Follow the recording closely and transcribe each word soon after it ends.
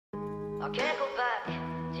I can't go back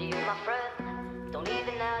to you, my friend. Don't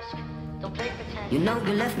even ask, don't play pretend. You know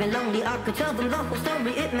you left me lonely, I could tell them the whole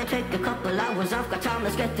story. It may take a couple hours, I've got time,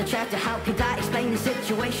 let's get the chat to help you. I explain the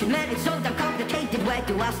situation, man, it's so damn complicated. Where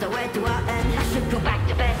do I start, where do I end? I should go back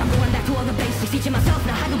to bed, I'm going back to all the basics. Teaching myself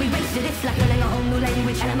now how to erase it. It's like learning a whole new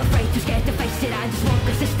language, and I'm afraid, too scared to face it. I just want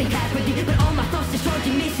consistent clarity, but all my thoughts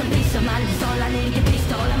destroying me. Some peace of mind is all I need, get peace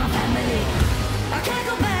to all of my family. I can't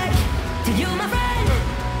go back to you, my friend.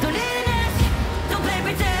 Don't even ask, don't play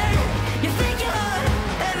pretend. You think you are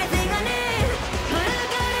everything I need, but I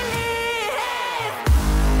gotta leave.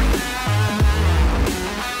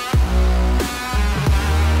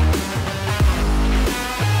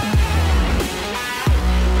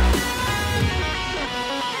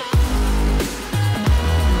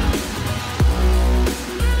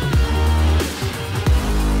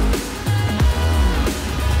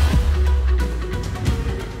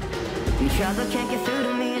 Each other can't get through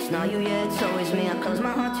to me, it's not you, yeah, it's always me. I close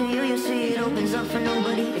my heart to you, you see it opens up for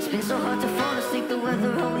nobody. It's been so hard to fall asleep, the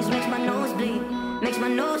weather always makes my nose bleed. Makes my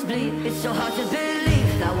nose bleed, it's so hard to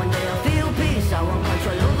believe that one day I'll feel peace. I want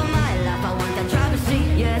control over my life, I want that privacy.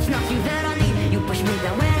 Yeah, it's not you that I need, you push me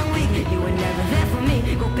down when I'm weak. You were never there for me,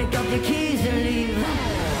 go pick up your keys and leave.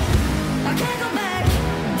 I can't go back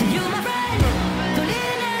to you, my friend. Don't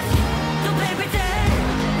even ask, don't play pretend.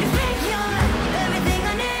 You think you're everything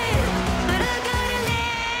I need, but I gotta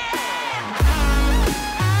leave.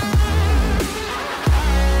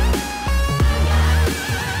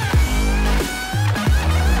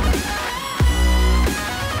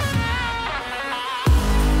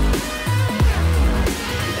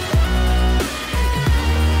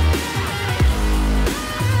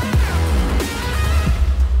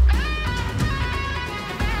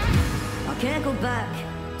 I can't go back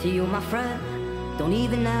to you, my friend. Don't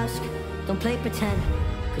even ask, don't play pretend.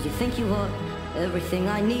 Cause you think you are everything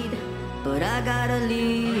I need, but I gotta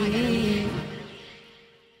leave.